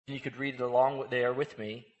You could read it along there with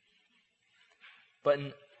me. But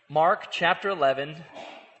in Mark chapter 11,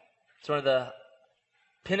 it's one of the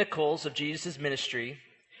pinnacles of Jesus' ministry.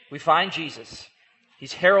 We find Jesus.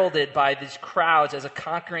 He's heralded by these crowds as a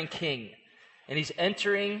conquering king. And he's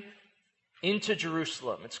entering into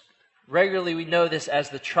Jerusalem. Regularly we know this as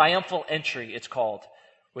the triumphal entry, it's called,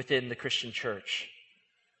 within the Christian church.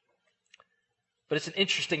 But it's an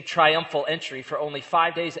interesting triumphal entry, for only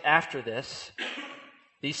 5 days after this,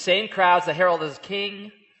 these same crowds that herald as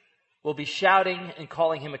king will be shouting and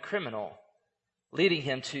calling him a criminal, leading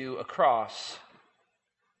him to a cross.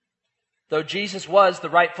 Though Jesus was the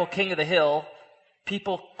rightful king of the hill,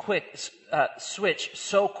 people switch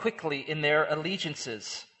so quickly in their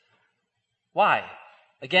allegiances. Why?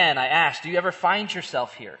 Again, I ask, do you ever find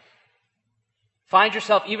yourself here? Find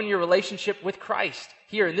yourself even in your relationship with Christ,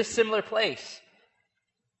 here in this similar place?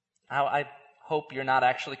 I hope you're not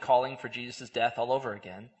actually calling for Jesus' death all over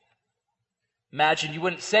again. Imagine you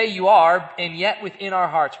wouldn't say you are, and yet within our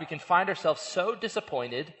hearts we can find ourselves so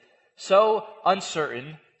disappointed, so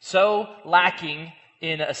uncertain, so lacking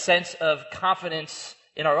in a sense of confidence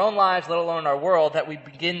in our own lives, let alone in our world, that we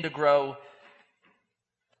begin to grow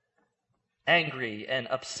angry and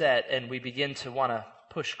upset, and we begin to want to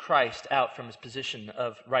push Christ out from his position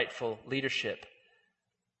of rightful leadership.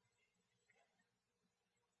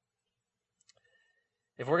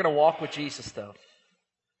 If we're going to walk with Jesus, though,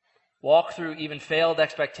 walk through even failed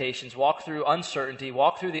expectations, walk through uncertainty,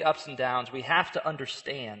 walk through the ups and downs, we have to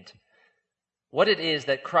understand what it is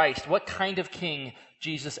that Christ, what kind of king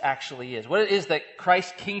Jesus actually is, what it is that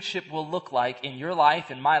Christ's kingship will look like in your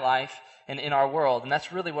life, in my life, and in our world. And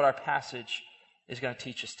that's really what our passage is going to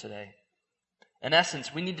teach us today. In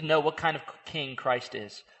essence, we need to know what kind of king Christ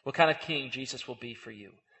is, what kind of king Jesus will be for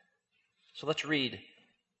you. So let's read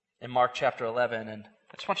in Mark chapter 11, and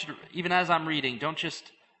I just want you to, even as I'm reading, don't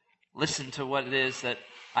just listen to what it is that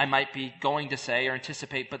I might be going to say or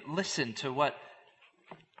anticipate, but listen to what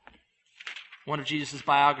one of Jesus'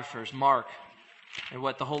 biographers, Mark, and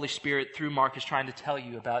what the Holy Spirit through Mark is trying to tell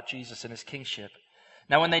you about Jesus and his kingship.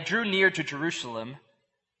 Now when they drew near to Jerusalem,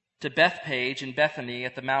 to Bethphage and Bethany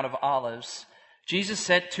at the Mount of Olives, Jesus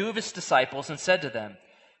sent 2 of his disciples and said to them,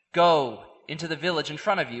 "Go into the village in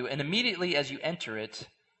front of you, and immediately as you enter it,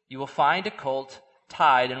 you will find a colt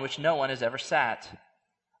tied in which no one has ever sat.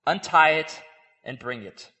 Untie it and bring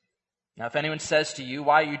it. Now if anyone says to you,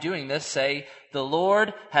 'Why are you doing this?' say, 'The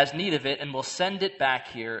Lord has need of it and will send it back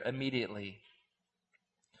here immediately.'"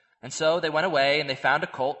 And so they went away, and they found a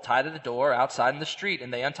colt tied at the door outside in the street,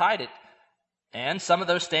 and they untied it. And some of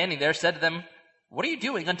those standing there said to them, "What are you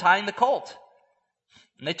doing untying the colt?"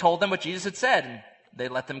 And they told them what Jesus had said, and they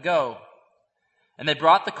let them go. And they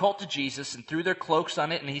brought the colt to Jesus and threw their cloaks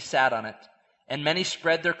on it, and he sat on it. And many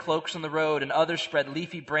spread their cloaks on the road, and others spread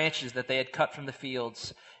leafy branches that they had cut from the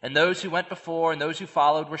fields. And those who went before and those who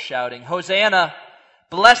followed were shouting, "Hosanna!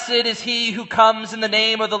 Blessed is he who comes in the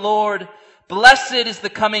name of the Lord. Blessed is the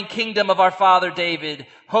coming kingdom of our father David.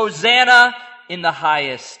 Hosanna in the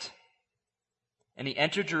highest." And he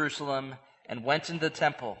entered Jerusalem and went into the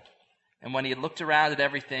temple. And when he had looked around at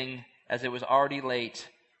everything, as it was already late,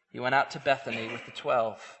 he went out to Bethany with the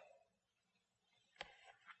 12.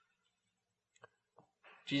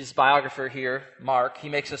 Jesus' biographer here, Mark, he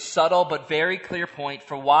makes a subtle but very clear point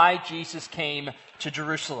for why Jesus came to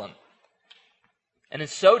Jerusalem. And in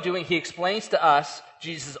so doing, he explains to us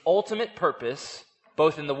Jesus' ultimate purpose,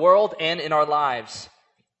 both in the world and in our lives.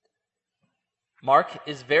 Mark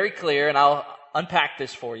is very clear, and I'll unpack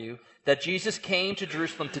this for you, that Jesus came to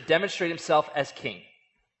Jerusalem to demonstrate himself as king.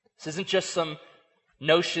 This isn't just some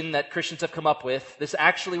notion that Christians have come up with. This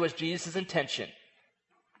actually was Jesus' intention.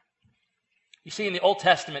 You see, in the Old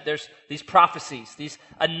Testament, there's these prophecies, these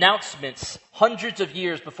announcements, hundreds of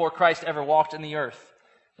years before Christ ever walked in the earth.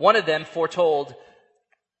 One of them foretold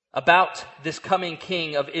about this coming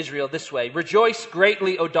king of Israel this way: "Rejoice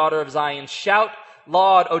greatly, O daughter of Zion. Shout,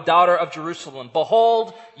 laud, O daughter of Jerusalem.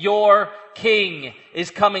 Behold, your king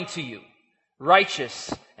is coming to you.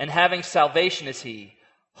 Righteous and having salvation is he,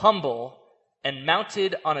 humble and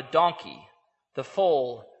mounted on a donkey, the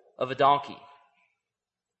foal of a donkey."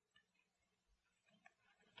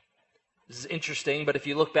 This is interesting, but if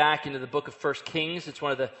you look back into the book of 1 Kings, it's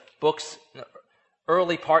one of the books,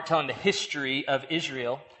 early part telling the history of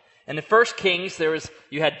Israel. And in 1 Kings,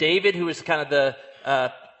 you had David, who was kind of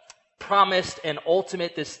the promised and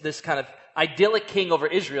ultimate, this kind of idyllic king over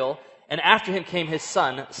Israel. And after him came his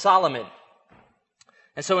son, Solomon.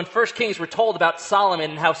 And so in 1 Kings, we're told about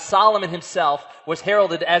Solomon and how Solomon himself was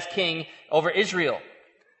heralded as king over Israel.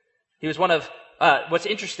 He was one of what's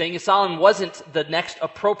interesting is Solomon wasn't the next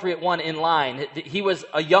appropriate one in line. He was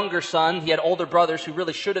a younger son. He had older brothers who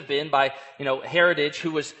really should have been by, heritage,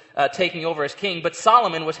 who was taking over as king. But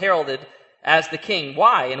Solomon was heralded as the king.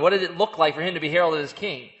 Why? And what did it look like for him to be heralded as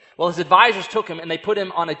king? Well, his advisors took him and they put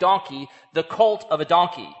him on a donkey, the colt of a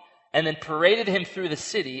donkey, and then paraded him through the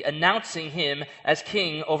city, announcing him as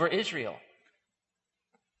king over Israel.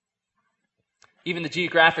 Even the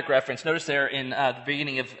geographic reference, notice there in the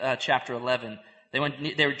beginning of chapter 11,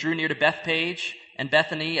 they drew near to Bethpage and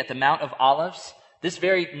Bethany at the Mount of Olives. This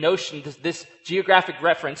very notion, this geographic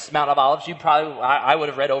reference, Mount of Olives, I would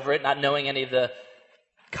have read over it, not knowing any of the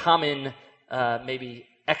common maybe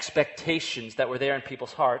expectations that were there in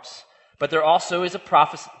people's hearts. But there also is a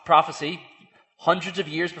prophecy hundreds of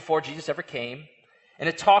years before Jesus ever came, and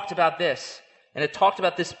it talked about this. And it talked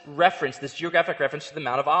about this reference, this geographic reference to the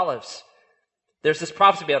Mount of Olives. There's this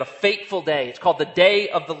prophecy about a fateful day. It's called the Day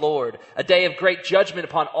of the Lord, a day of great judgment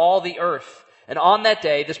upon all the earth. And on that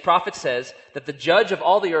day, this prophet says that the judge of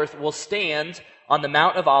all the earth will stand on the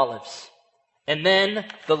Mount of Olives. And then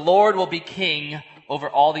the Lord will be king over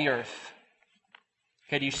all the earth.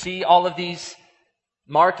 Okay, do you see all of these?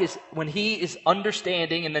 Mark is, when he is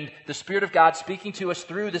understanding, and then the Spirit of God speaking to us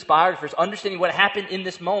through this biographer is understanding what happened in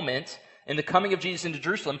this moment, in the coming of Jesus into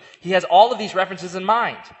Jerusalem, he has all of these references in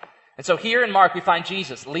mind. And so here in Mark, we find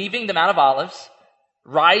Jesus leaving the Mount of Olives,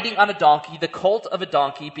 riding on a donkey, the colt of a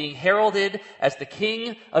donkey, being heralded as the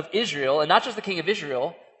king of Israel, and not just the king of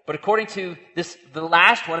Israel, but according to the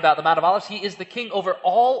last one about the Mount of Olives, he is the king over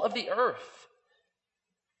all of the earth.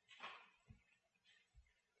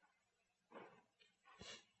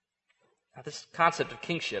 Now, this concept of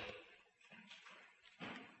kingship,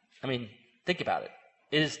 think about it.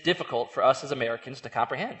 It is difficult for us as Americans to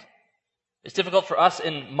comprehend. It's difficult for us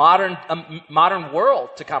in modern world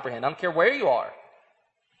to comprehend. I don't care where you are.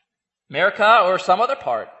 America or some other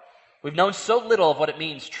part. We've known so little of what it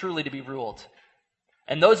means truly to be ruled.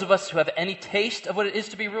 And those of us who have any taste of what it is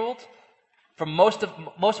to be ruled, for most of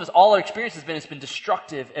us, all our experience has been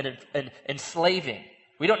destructive and enslaving.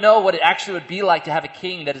 We don't know what it actually would be like to have a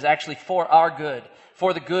king that is actually for our good,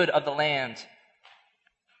 for the good of the land.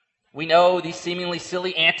 We know these seemingly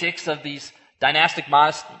silly antics of these dynastic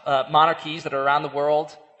monarchies that are around the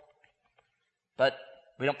world, but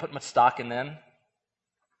we don't put much stock in them.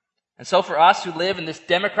 And so for us who live in this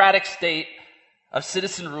democratic state of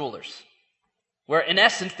citizen rulers, where in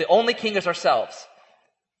essence the only king is ourselves,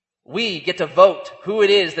 we get to vote who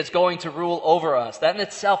it is that's going to rule over us. That in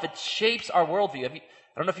itself, it shapes our worldview. I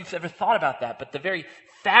don't know if you've ever thought about that, but the very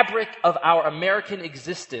fabric of our American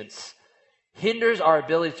existence hinders our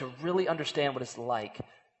ability to really understand what it's like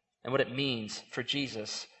and what it means for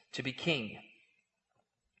Jesus to be king.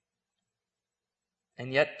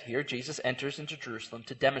 And yet, here Jesus enters into Jerusalem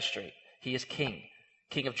to demonstrate he is king.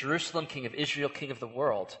 King of Jerusalem, king of Israel, king of the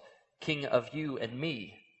world, king of you and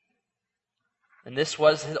me. And this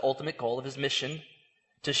was his ultimate goal of his mission,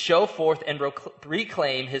 to show forth and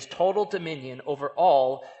reclaim his total dominion over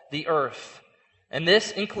all the earth. And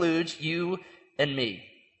this includes you and me.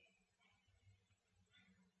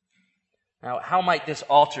 Now, how might this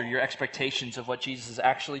alter your expectations of what Jesus is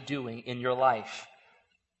actually doing in your life,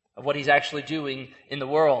 of what he's actually doing in the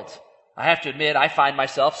world? I have to admit, I find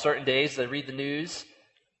myself certain days as I read the news,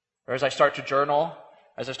 or as I start to journal,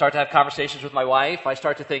 as I start to have conversations with my wife, I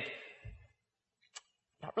start to think,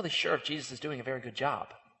 I'm not really sure if Jesus is doing a very good job.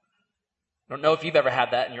 I don't know if you've ever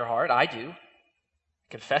had that in your heart. I do. I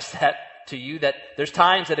confess that to you, that there's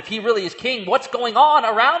times that if he really is king, what's going on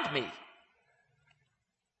around me?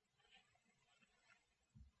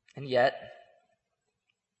 And yet,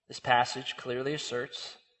 this passage clearly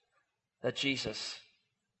asserts that Jesus,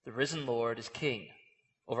 the risen Lord, is king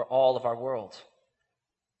over all of our world.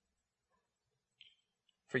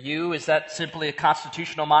 For you, is that simply a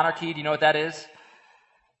constitutional monarchy? Do you know what that is?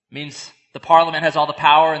 It means the parliament has all the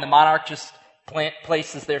power and the monarch just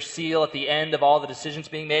places their seal at the end of all the decisions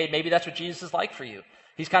being made. Maybe that's what Jesus is like for you.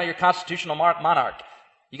 He's kind of your constitutional monarch.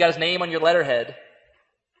 You got his name on your letterhead,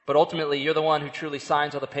 but ultimately you're the one who truly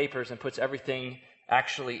signs all the papers and puts everything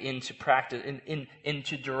actually into practice,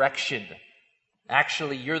 into direction.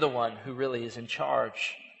 Actually, you're the one who really is in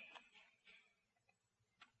charge.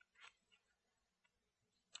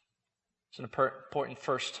 It's an important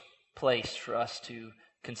first place for us to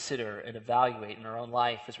consider and evaluate in our own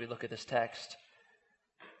life as we look at this text.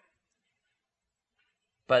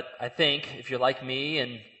 But I think if you're like me,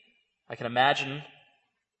 and I can imagine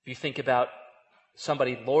if you think about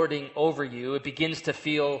somebody lording over you, it begins to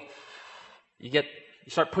feel, you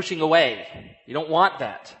start pushing away. You don't want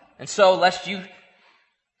that. And so lest you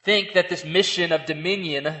think that this mission of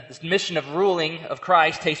dominion, this mission of ruling of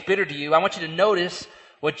Christ tastes bitter to you, I want you to notice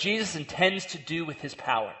what Jesus intends to do with his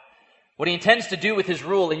power, what he intends to do with his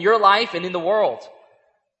rule in your life and in the world.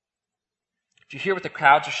 Did you hear what the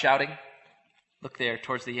crowds are shouting? Look there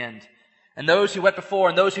towards the end. And those who went before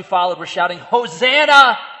and those who followed were shouting,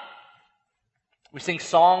 Hosanna! We sing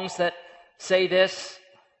songs that say this.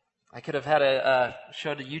 I could have had a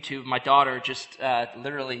show to YouTube. My daughter just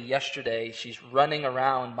literally yesterday, she's running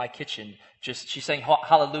around my kitchen. She's saying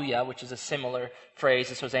hallelujah, which is a similar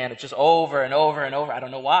phrase as Hosanna, just over and over and over. I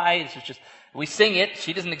don't know why. It's just we sing it.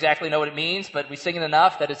 She doesn't exactly know what it means, but we sing it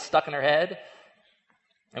enough that it's stuck in her head.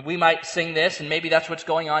 And we might sing this, and maybe that's what's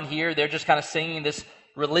going on here. They're just kind of singing this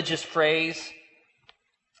religious phrase.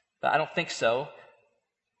 But I don't think so.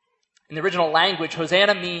 In the original language,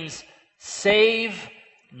 Hosanna means save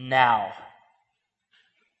now.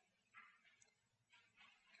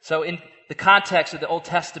 So in the context of the Old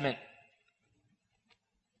Testament,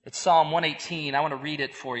 it's Psalm 118. I want to read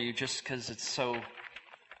it for you just because it's so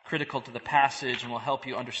critical to the passage and will help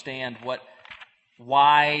you understand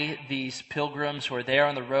why these pilgrims who are there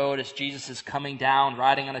on the road as Jesus is coming down,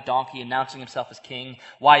 riding on a donkey, announcing himself as king,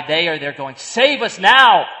 why they are there going, save us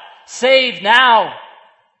now! Save now!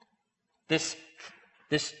 This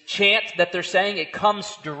chant that they're saying, it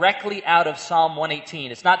comes directly out of Psalm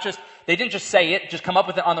 118. It's not just, they didn't just say it, just come up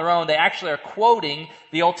with it on their own. They actually are quoting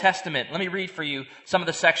the Old Testament. Let me read for you some of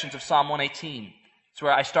the sections of Psalm 118. It's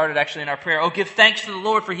where I started actually in our prayer. Oh, give thanks to the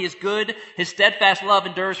Lord, for he is good. His steadfast love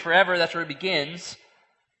endures forever. That's where it begins.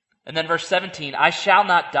 And then verse 17, I shall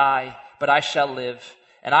not die, but I shall live,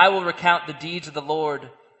 and I will recount the deeds of the Lord.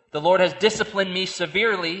 The Lord has disciplined me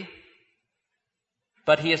severely,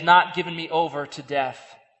 but he has not given me over to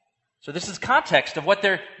death. So this is context of what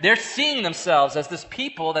they're seeing themselves as this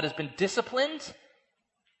people that has been disciplined,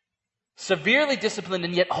 severely disciplined,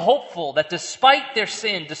 and yet hopeful that despite their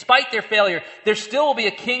sin, despite their failure, there still will be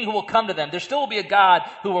a king who will come to them. There still will be a God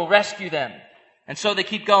who will rescue them. And so they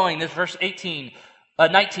keep going. This verse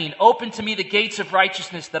 19, open to me the gates of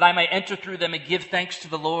righteousness, that I may enter through them and give thanks to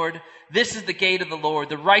the Lord. This is the gate of the Lord.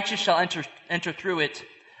 The righteous shall enter through it.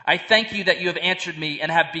 I thank you that you have answered me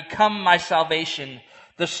and have become my salvation.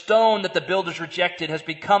 The stone that the builders rejected has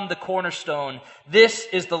become the cornerstone. This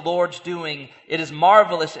is the Lord's doing. It is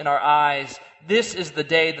marvelous in our eyes. This is the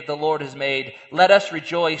day that the Lord has made. Let us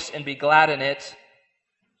rejoice and be glad in it.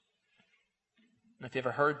 Have you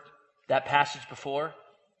ever heard that passage before?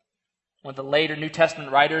 One of the later New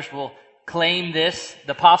Testament writers will claim this.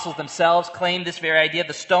 The apostles themselves claim this very idea.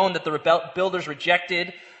 The stone that the builders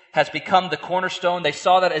rejected has become the cornerstone. They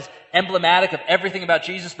saw that as emblematic of everything about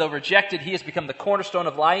Jesus. Though rejected, he has become the cornerstone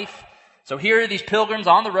of life. So here are these pilgrims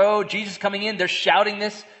on the road, Jesus coming in, they're shouting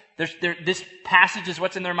this. This passage is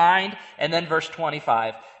what's in their mind. And then verse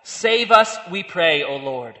 25, save us, we pray, O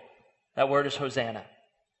Lord. That word is Hosanna.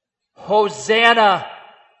 Hosanna,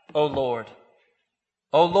 O Lord.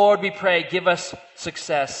 O Lord, we pray, give us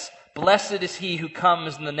success. Blessed is he who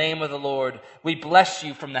comes in the name of the Lord. We bless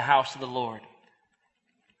you from the house of the Lord.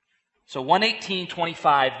 So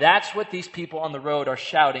 118:25, that's what these people on the road are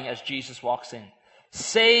shouting as Jesus walks in.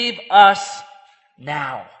 Save us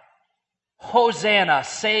now. Hosanna,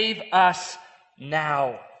 save us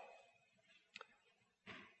now.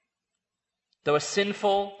 Though a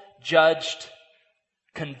sinful, judged,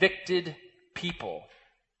 convicted people,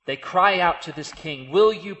 they cry out to this king,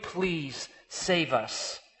 will you please save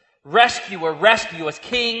us? Rescuer, rescue us.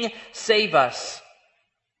 King, save us.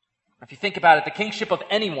 If you think about it, the kingship of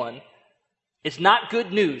anyone is not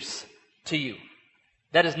good news to you.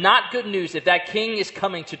 That is not good news if that king is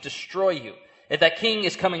coming to destroy you. If that king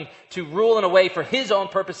is coming to rule in a way for his own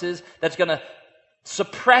purposes that's going to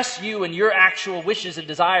suppress you and your actual wishes and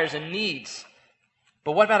desires and needs.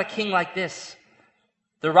 But what about a king like this?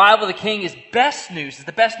 The arrival of the king is best news, is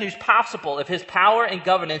the best news possible if his power and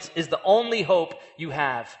governance is the only hope you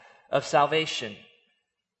have of salvation.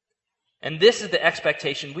 And this is the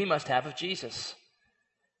expectation we must have of Jesus.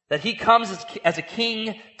 That he comes as a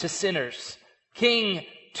king to sinners, king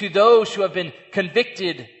to those who have been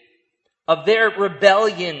convicted of their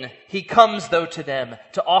rebellion. He comes, though, to them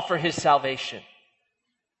to offer his salvation.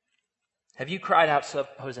 Have you cried out,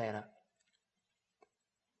 Hosanna?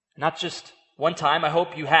 Not just one time. I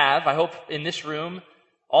hope you have. I hope in this room,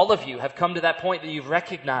 all of you have come to that point that you've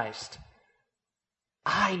recognized,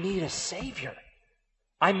 I need a Savior.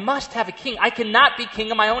 I must have a king. I cannot be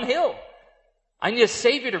king on my own hill. I need a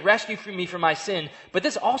Savior to rescue me from my sin. But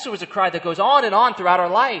this also is a cry that goes on and on throughout our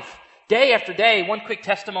life. Day after day. One quick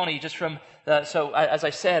testimony just from, as I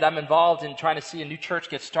said, I'm involved in trying to see a new church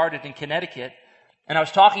get started in Connecticut. And I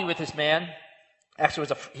was talking with this man actually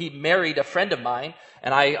he married a friend of mine,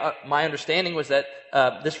 and my understanding was that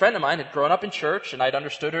this friend of mine had grown up in church, and I'd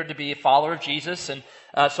understood her to be a follower of Jesus, and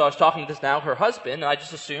so I was talking to this now, her husband, and I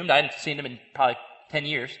just assumed, I hadn't seen him in probably 10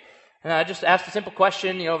 years, and I just asked a simple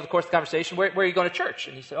question, over the course of the conversation, where are you going to church?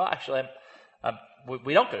 And he said, actually,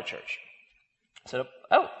 we don't go to church. I said,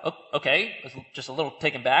 okay. I was just a little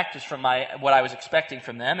taken back just from what I was expecting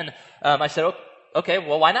from them, and I said, okay,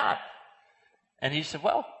 well, why not? And he said,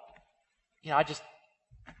 well, I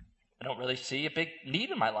don't really see a big need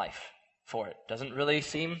in my life for it. Doesn't really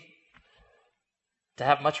seem to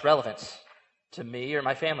have much relevance to me or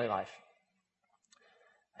my family life.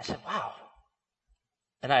 I said, wow.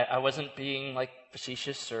 And I wasn't being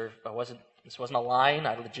facetious, or this wasn't a line.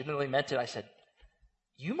 I legitimately meant it. I said,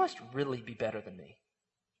 you must really be better than me.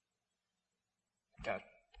 I kind of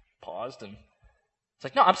paused, and it's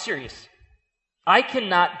like, no, I'm serious. I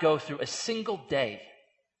cannot go through a single day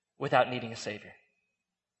without needing a Savior.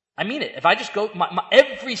 I mean it. If I just go,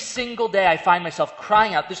 every single day I find myself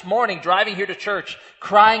crying out. This morning, driving here to church,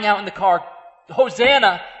 crying out in the car,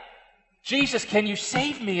 Hosanna, Jesus, can you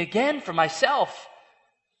save me again from myself?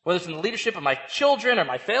 Whether it's in the leadership of my children, or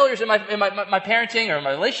my failures in my parenting, or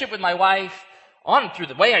my relationship with my wife, on through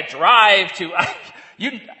the way I drive to,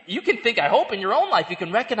 you can think, I hope in your own life you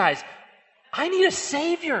can recognize, I need a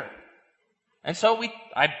Savior. And so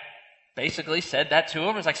I basically said that to him.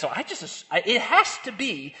 I was like, so it has to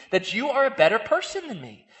be that you are a better person than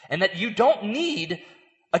me, and that you don't need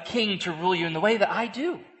a king to rule you in the way that I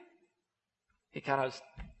do. He kind of was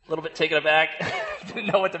a little bit taken aback, didn't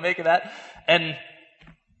know what to make of that. And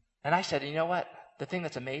I said, you know what? The thing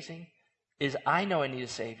that's amazing is I know I need a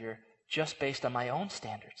Savior just based on my own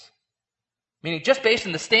standards. Meaning just based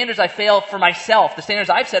on the standards I fail for myself, the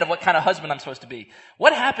standards I've set of what kind of husband I'm supposed to be.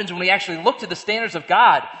 What happens when we actually look to the standards of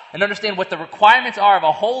God and understand what the requirements are of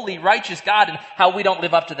a holy, righteous God and how we don't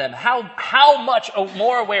live up to them? How much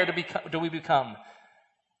more aware do we become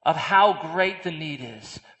of how great the need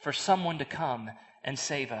is for someone to come and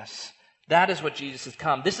save us? That is what Jesus has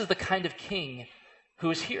come. This is the kind of king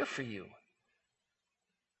who is here for you.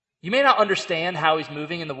 You may not understand how he's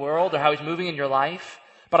moving in the world or how he's moving in your life,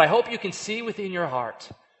 but I hope you can see within your heart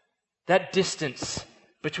that distance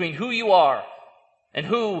between who you are and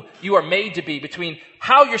who you are made to be, between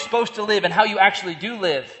how you're supposed to live and how you actually do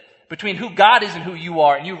live, between who God is and who you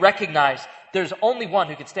are, and you recognize there's only one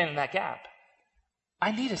who can stand in that gap.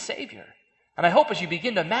 I need a Savior. And I hope as you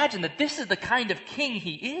begin to imagine that this is the kind of king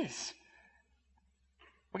he is.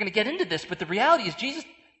 We're going to get into this, but the reality is Jesus,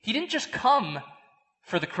 he didn't just come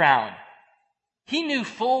for the crown. He knew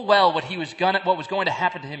full well what was going to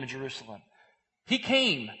happen to him in Jerusalem. He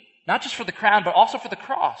came not just for the crown, but also for the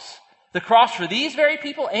cross. The cross for these very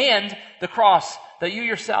people, and the cross that you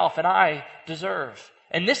yourself and I deserve.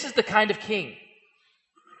 And this is the kind of king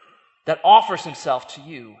that offers himself to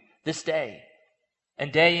you this day,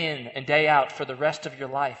 and day in and day out for the rest of your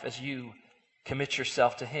life as you commit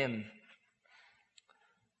yourself to him.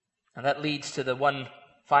 And that leads to the one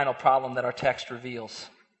final problem that our text reveals.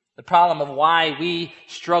 The problem of why we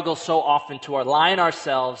struggle so often to align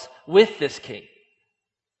ourselves with this king.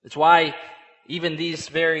 It's why even these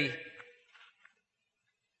very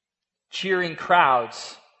cheering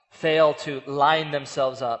crowds fail to line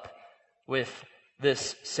themselves up with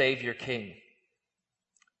this Savior King.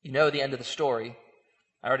 You know the end of the story.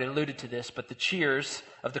 I already alluded to this, but the cheers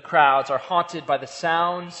of the crowds are haunted by the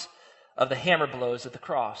sounds of the hammer blows at the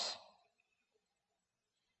cross.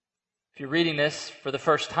 If you're reading this for the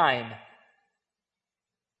first time,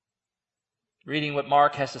 reading what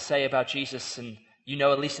Mark has to say about Jesus, and you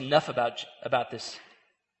know at least enough about this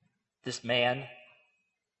man,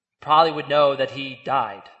 probably would know that he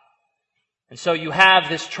died. And so you have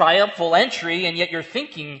this triumphal entry, and yet you're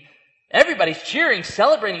thinking, everybody's cheering,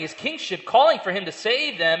 celebrating his kingship, calling for him to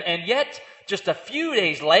save them, and yet just a few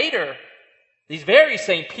days later, these very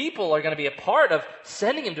same people are going to be a part of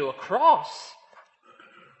sending him to a cross.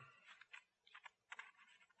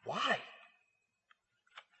 Why?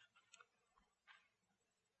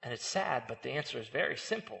 And it's sad, but the answer is very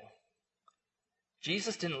simple.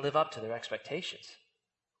 Jesus didn't live up to their expectations.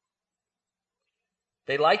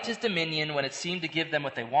 They liked his dominion when it seemed to give them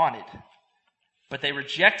what they wanted, but they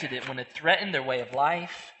rejected it when it threatened their way of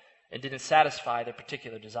life and didn't satisfy their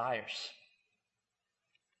particular desires.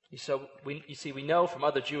 We know from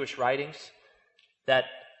other Jewish writings that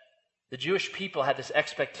the Jewish people had this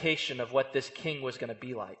expectation of what this king was going to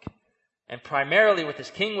be like. And primarily what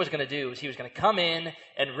this king was going to do is he was going to come in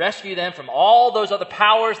and rescue them from all those other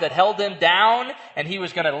powers that held them down, and he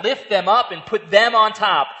was going to lift them up and put them on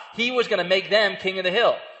top. He was going to make them king of the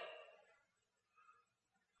hill.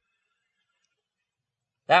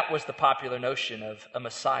 That was the popular notion of a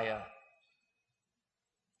Messiah.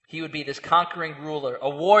 He would be this conquering ruler, a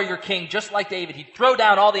warrior king, just like David. He'd throw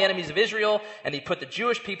down all the enemies of Israel, and he'd put the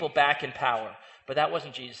Jewish people back in power. But that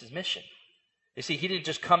wasn't Jesus' mission. You see, he didn't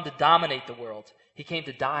just come to dominate the world. He came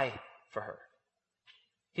to die for her.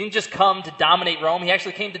 He didn't just come to dominate Rome. He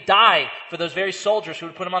actually came to die for those very soldiers who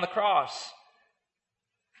would put him on the cross.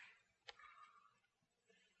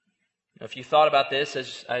 Now, if you thought about this,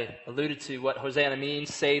 as I alluded to what Hosanna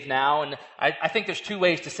means, save now, and I think there's two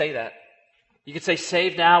ways to say that. You could say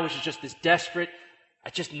save now, which is just this desperate,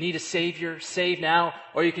 I just need a Savior, save now.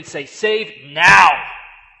 Or you can say save now.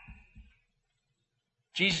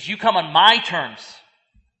 Jesus, you come on my terms.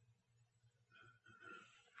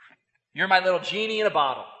 You're my little genie in a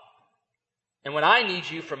bottle. And when I need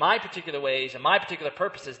you for my particular ways and my particular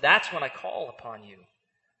purposes, that's when I call upon you.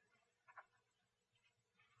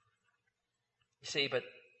 You see, but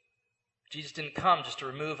Jesus didn't come just to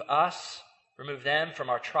remove us, remove them from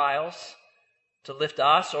our trials, to lift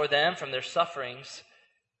us or them from their sufferings.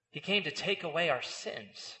 He came to take away our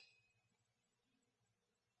sins.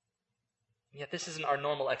 And yet this isn't our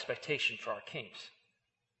normal expectation for our kings.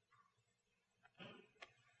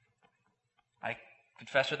 I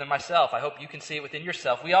confess within myself, I hope you can see it within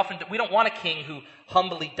yourself. We don't want a king who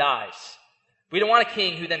humbly dies. We don't want a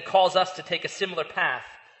king who then calls us to take a similar path,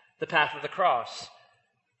 the path of the cross.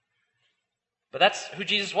 But that's who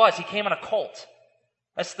Jesus was. He came on a colt.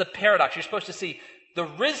 That's the paradox. You're supposed to see the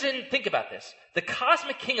risen, think about this, the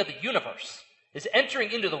cosmic king of the universe is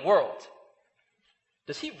entering into the world.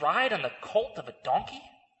 Does he ride on the colt of a donkey?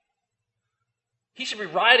 He should be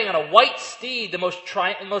riding on a white steed, the most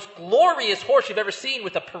glorious horse you've ever seen,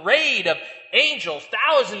 with a parade of angels,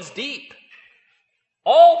 thousands deep.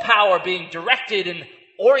 All power being directed and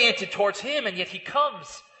oriented towards him, and yet he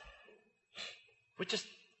comes with just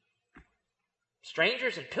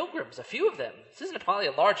strangers and pilgrims, a few of them. This isn't probably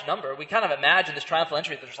a large number. We kind of imagine this triumphal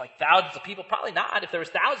entry, there's like thousands of people. Probably not. If there was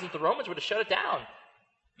thousands, the Romans would have shut it down.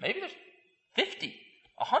 Maybe there's 50,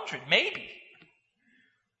 100, maybe.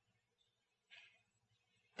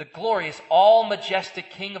 The glorious,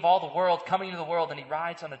 all-majestic King of all the world coming into the world, and he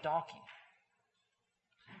rides on a donkey.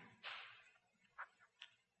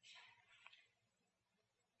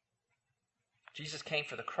 Jesus came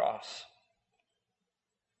for the cross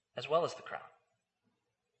as well as the crown.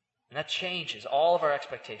 And that changes all of our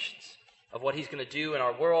expectations of what he's going to do in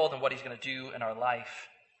our world and what he's going to do in our life.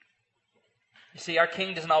 You see, our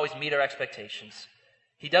King doesn't always meet our expectations.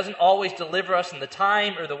 He doesn't always deliver us in the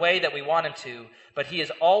time or the way that we want him to, but he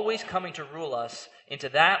is always coming to rule us into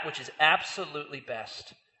that which is absolutely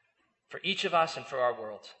best for each of us and for our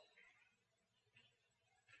world.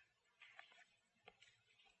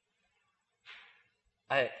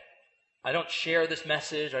 I don't share this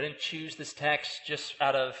message. I didn't choose this text just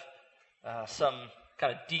out of some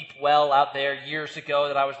kind of deep well out there years ago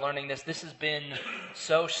that I was learning this. This has been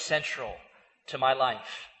so central to my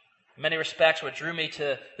life. In many respects, what drew me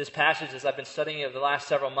to this passage as I've been studying it over the last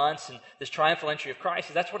several months and this triumphal entry of Christ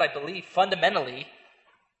is that's what I believe fundamentally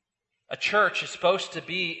a church is supposed to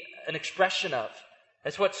be an expression of.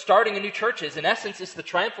 That's what starting a new church is. In essence, it's the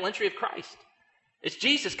triumphal entry of Christ. It's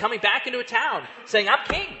Jesus coming back into a town saying, I'm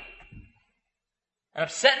king. And I'm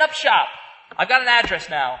setting up shop. I've got an address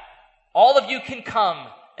now. All of you can come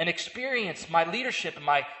and experience my leadership and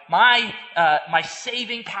my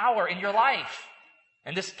saving power in your life.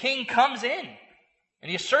 And this king comes in and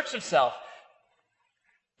he asserts himself.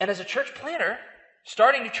 And as a church planner,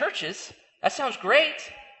 starting new churches, that sounds great.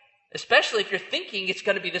 Especially if you're thinking it's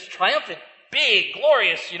going to be this triumphant, big,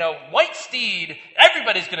 glorious, white steed.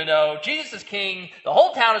 Everybody's going to know Jesus is king. The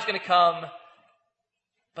whole town is going to come.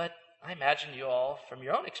 But I imagine you all, from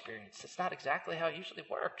your own experience, it's not exactly how it usually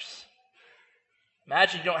works.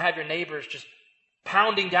 Imagine you don't have your neighbors just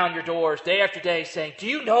pounding down your doors day after day saying, do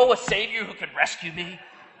you know a Savior who can rescue me?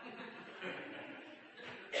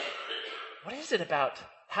 What is it about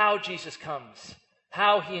how Jesus comes,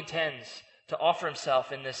 how he intends to offer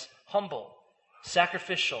himself in this humble,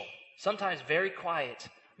 sacrificial, sometimes very quiet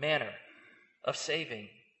manner of saving?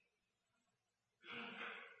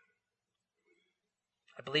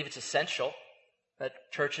 I believe it's essential that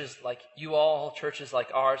churches like you all, churches like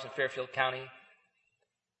ours in Fairfield County,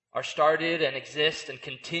 are started and exist and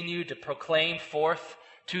continue to proclaim forth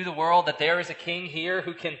to the world that there is a king here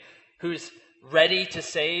who's ready to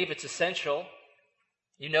save. It's essential.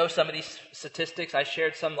 You know some of these statistics. I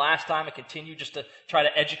shared some last time. I continue just to try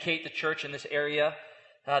to educate the church in this area.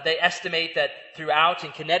 They estimate that throughout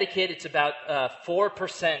in Connecticut, it's about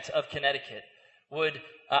 4% of Connecticut would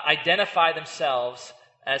identify themselves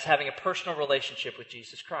as having a personal relationship with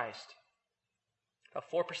Jesus Christ. About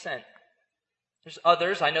 4%. There's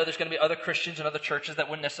others. I know there's going to be other Christians and other churches that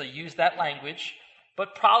wouldn't necessarily use that language,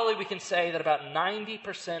 but probably we can say that about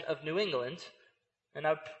 90% of New England, and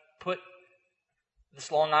I'd put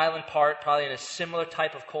this Long Island part probably in a similar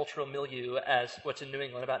type of cultural milieu as what's in New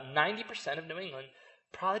England. About 90% of New England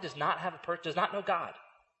probably does not know God,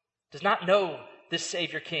 does not know this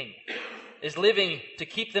Savior King, is living to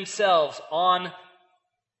keep themselves on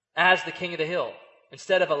as the King of the Hill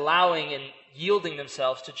instead of allowing and yielding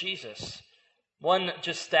themselves to Jesus. One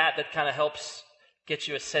just stat that kind of helps get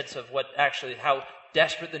you a sense of how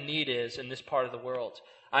desperate the need is in this part of the world.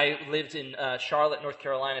 I lived in Charlotte, North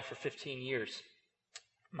Carolina for 15 years.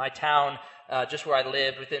 My town, just where I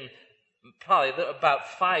lived, within probably about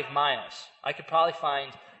 5 miles, I could probably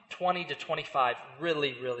find 20 to 25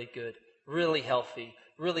 really, really good, really healthy,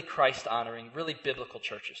 really Christ-honoring, really biblical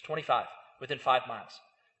churches. 25 within 5 miles.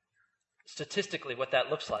 Statistically, what that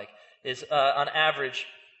looks like is, on average,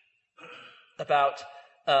 about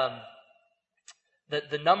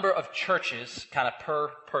the number of churches kind of per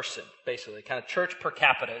person, basically. Kind of church per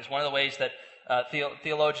capita is one of the ways that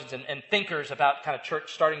theologians and thinkers about kind of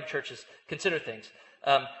starting churches consider things.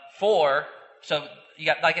 So you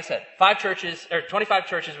got, like I said, 5 churches, or 25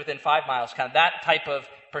 churches within 5 miles, kind of that type of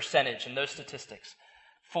percentage and those statistics.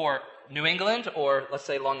 For New England, or let's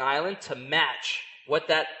say Long Island, to match what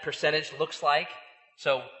that percentage looks like,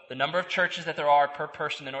 so the number of churches that there are per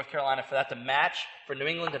person in North Carolina, for that to match, for New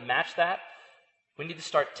England to match that, we need to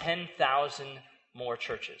start 10,000 more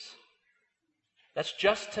churches. That's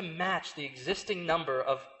just to match the existing number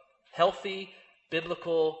of healthy,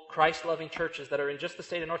 biblical, Christ-loving churches that are in just the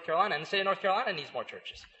state of North Carolina. And the state of North Carolina needs more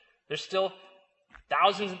churches. There's still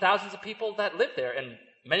thousands and thousands of people that live there, and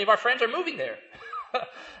many of our friends are moving there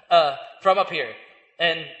from up here.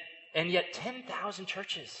 And yet 10,000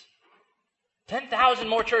 churches. 10,000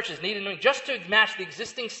 more churches needed just to match the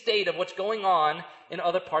existing state of what's going on in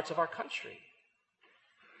other parts of our country.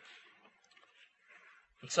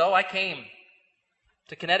 And so I came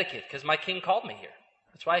to Connecticut because my King called me here.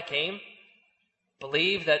 That's why I came.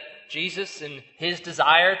 Believe that Jesus, in his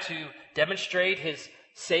desire to demonstrate his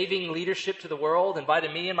saving leadership to the world,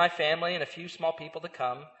 invited me and my family and a few small people to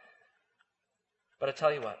come. But I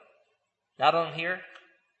tell you what, now that I'm here,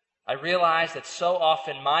 I realize that so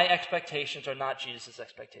often my expectations are not Jesus'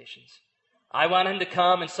 expectations. I want him to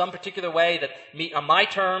come in some particular way that meet on my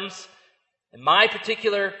terms, and my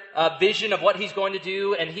particular vision of what he's going to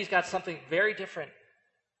do, and he's got something very different.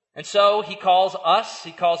 And so he calls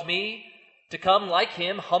me to come like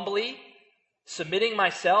him, humbly, submitting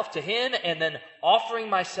myself to him, and then offering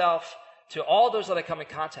myself to all those that I come in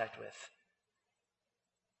contact with.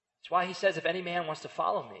 That's why he says, if any man wants to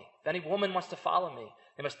follow me, if any woman wants to follow me,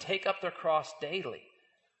 they must take up their cross daily.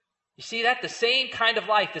 You see that? The same kind of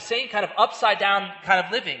life, the same kind of upside down kind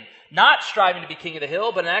of living. Not striving to be king of the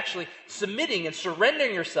hill, but actually submitting and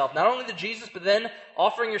surrendering yourself, not only to Jesus, but then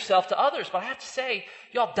offering yourself to others. But I have to say,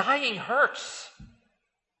 y'all, dying hurts.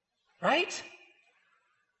 Right?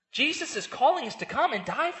 Jesus is calling us to come and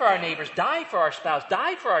die for our neighbors, die for our spouse,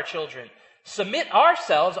 die for our children. Submit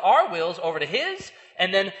ourselves, our wills, over to his,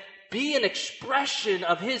 and then be an expression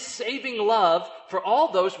of his saving love for all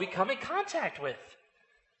those we come in contact with.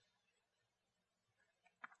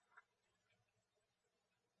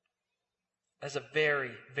 That's a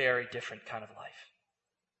very, very different kind of life.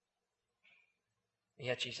 And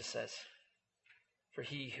yet Jesus says, for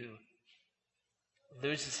he who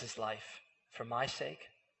loses his life for my sake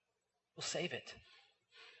will save it.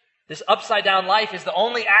 This upside down life is the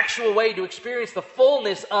only actual way to experience the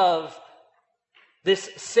fullness of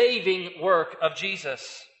this saving work of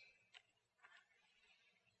Jesus.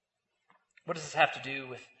 What does this have to do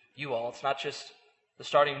with you all? It's not just the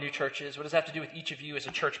starting of new churches. What does it have to do with each of you as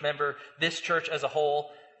a church member, this church as a whole?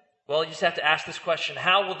 Well, you just have to ask this question.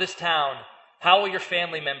 How will this town, how will your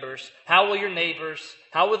family members, how will your neighbors,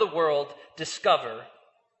 how will the world discover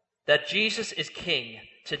that Jesus is King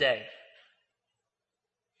today?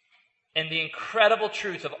 And the incredible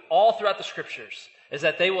truth of all throughout the Scriptures is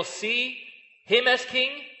that they will see him as King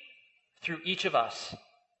through each of us.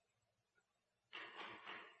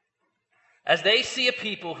 As they see a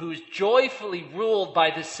people who is joyfully ruled by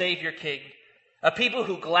this Savior King, a people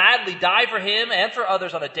who gladly die for him and for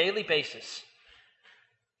others on a daily basis,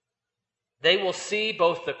 they will see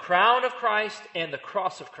both the crown of Christ and the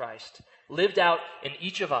cross of Christ lived out in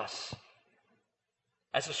each of us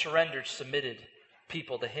as a surrendered, submitted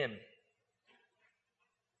people to him.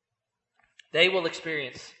 They will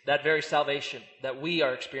experience that very salvation that we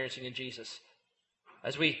are experiencing in Jesus.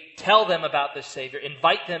 As we tell them about this Savior,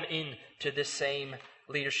 invite them into this same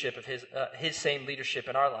leadership of his same leadership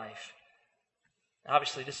in our life.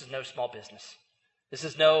 Obviously, this is no small business. This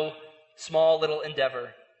is no small little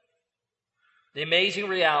endeavor. The amazing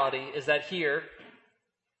reality is that here,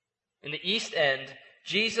 in the East End,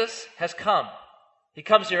 Jesus has come. He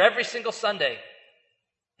comes here every single Sunday.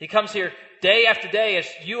 He comes here day after day as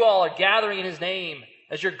you all are gathering in His name,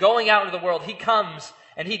 as you're going out into the world. He comes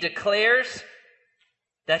and He declares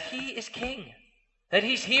that He is King, that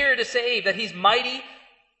He's here to save, that He's mighty,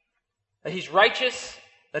 that He's righteous,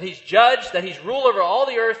 that He's judge, that He's rule over all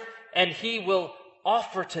the earth, and He will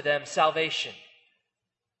offer to them salvation.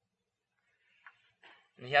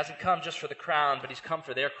 And He hasn't come just for the crown, but He's come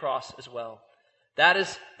for their cross as well. That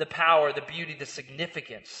is the power, the beauty, the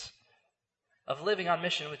significance of living on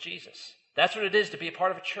mission with Jesus. That's what it is to be a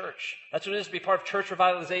part of a church. That's what it is to be part of church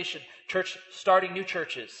revitalization, church starting new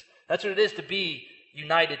churches. That's what it is to be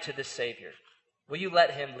united to this Savior. Will you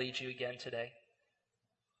let Him lead you again today?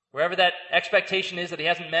 Wherever that expectation is that He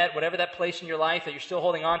hasn't met, whatever that place in your life that you're still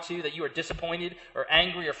holding on to, that you are disappointed or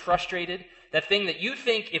angry or frustrated, that thing that you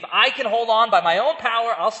think, if I can hold on by my own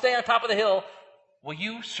power, I'll stay on top of the hill, will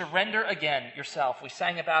you surrender again yourself? We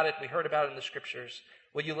sang about it, we heard about it in the Scriptures.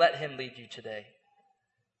 Will you let Him lead you today?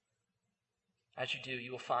 As you do,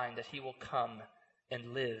 you will find that He will come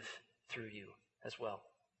and live through you as well.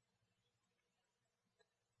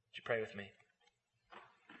 Would you pray with me?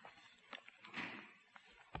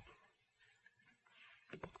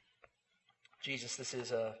 Jesus, this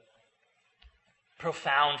is a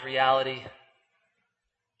profound reality,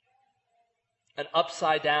 an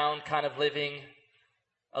upside down kind of living,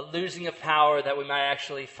 a losing of power that we might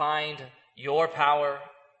actually find your power,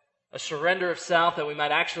 a surrender of self that we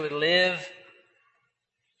might actually live,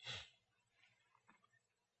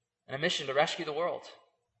 and a mission to rescue the world,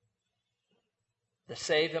 to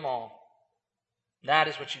save them all. That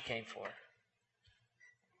is what you came for.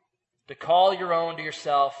 To call your own to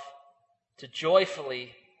yourself, to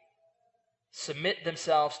joyfully submit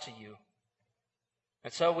themselves to you.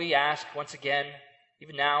 And so we ask once again,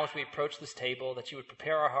 even now as we approach this table, that you would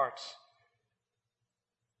prepare our hearts.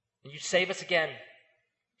 And you'd save us again.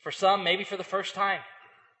 For some, maybe for the first time.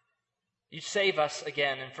 You'd save us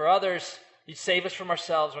again. And for others, you'd save us from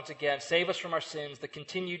ourselves once again. Save us from our sins, the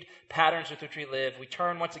continued patterns with which we live. We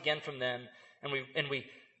turn once again from them, and we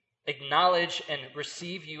acknowledge and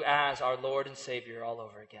receive you as our Lord and Savior all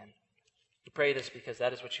over again. We pray this because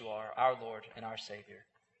that is what you are, our Lord and our Savior.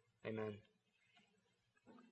 Amen.